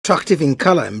Attractive in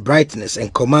color and brightness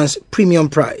and commands premium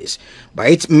price, but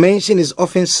its mention is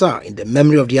often sour in the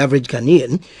memory of the average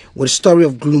Ghanaian with a story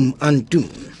of gloom and doom.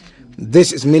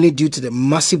 This is mainly due to the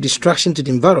massive destruction to the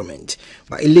environment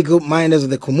by illegal miners of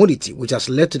the commodity, which has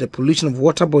led to the pollution of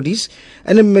water bodies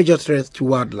and a major threat to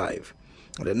wildlife.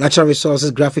 At the Natural Resources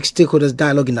Graphic Stakeholders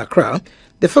Dialogue in Accra,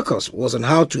 the focus was on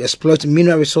how to exploit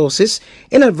mineral resources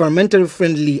in an environmentally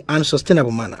friendly and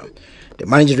sustainable manner. The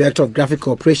Managing Director of Graphic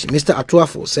Corporation, Mr.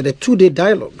 Atuafo, said a two-day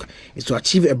dialogue is to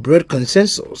achieve a broad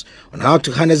consensus on how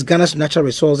to harness Ghana's natural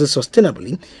resources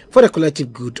sustainably for the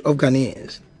collective good of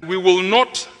Ghanaians. We will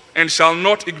not and shall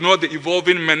not ignore the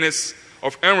evolving menace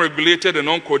of unregulated and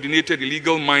uncoordinated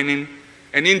illegal mining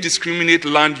and indiscriminate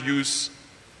land use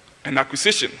and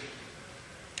acquisition.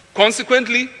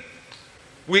 Consequently,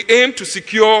 we aim to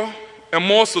secure a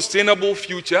more sustainable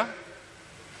future,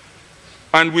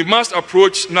 and we must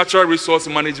approach natural resource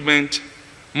management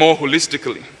more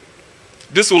holistically.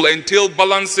 This will entail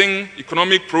balancing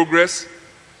economic progress,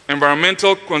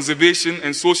 environmental conservation,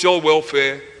 and social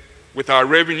welfare with our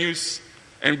revenues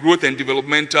and growth and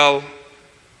developmental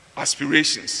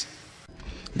aspirations.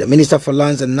 The Minister for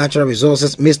Lands and Natural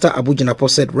Resources, Mr. Abu Jinapo,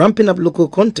 said ramping up local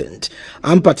content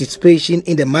and participation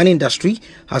in the mining industry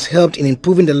has helped in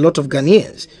improving the lot of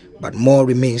Ghanaians, but more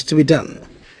remains to be done.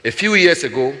 A few years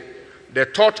ago, the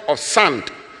thought of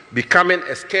sand becoming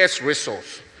a scarce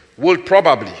resource would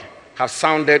probably have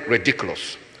sounded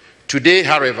ridiculous. Today,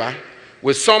 however,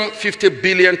 with some 50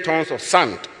 billion tons of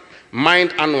sand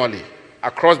mined annually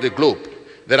across the globe,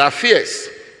 there are fears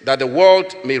that the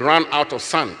world may run out of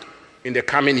sand in the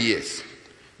coming years.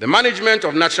 The management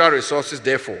of natural resources,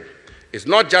 therefore, is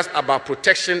not just about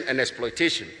protection and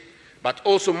exploitation, but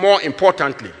also, more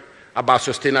importantly, about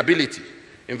sustainability,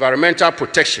 environmental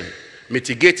protection,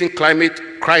 mitigating climate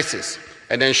crisis,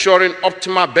 and ensuring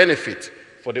optimal benefit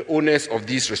for the owners of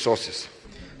these resources.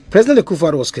 President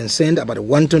Akufo-Addo was concerned about the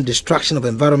wanton destruction of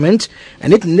environment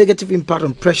and its negative impact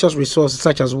on precious resources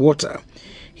such as water.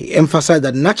 He emphasized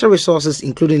that natural resources,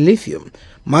 including lithium,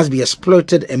 must be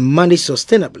exploited and managed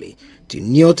sustainably to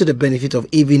inure to the benefit of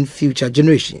even future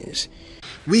generations.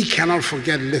 We cannot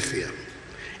forget lithium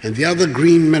and the other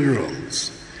green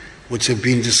minerals, which have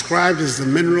been described as the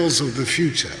minerals of the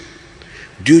future,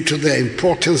 due to their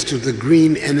importance to the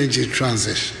green energy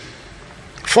transition.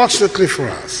 Fortunately for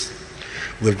us,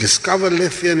 we've discovered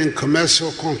lithium in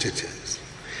commercial quantities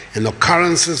and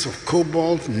occurrences of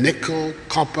cobalt, nickel,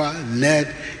 copper,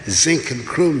 lead, zinc, and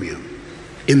chromium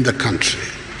in the country.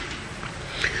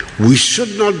 We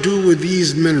should not do with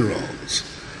these minerals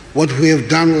what we have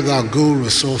done with our gold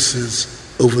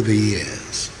resources over the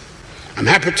years. I'm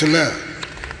happy to learn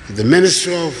that the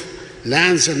Ministry of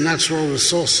Lands and Natural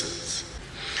Resources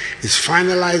is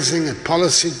finalizing a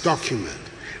policy document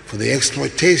for the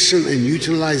exploitation and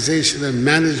utilization and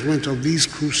management of these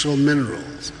crucial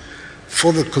minerals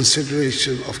for the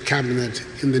consideration of Cabinet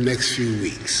in the next few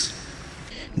weeks.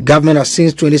 Government has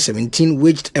since 2017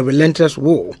 waged a relentless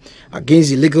war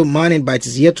against illegal mining, but it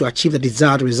is yet to achieve the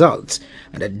desired results,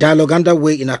 and the dialogue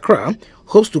underway in Accra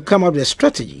hopes to come up with a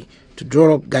strategy to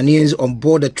draw up Ghanaians on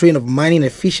board the train of mining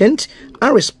efficient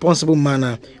and responsible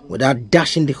manner without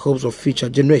dashing the hopes of future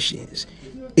generations.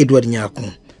 Edward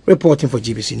Nyakun, reporting for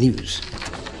GBC News.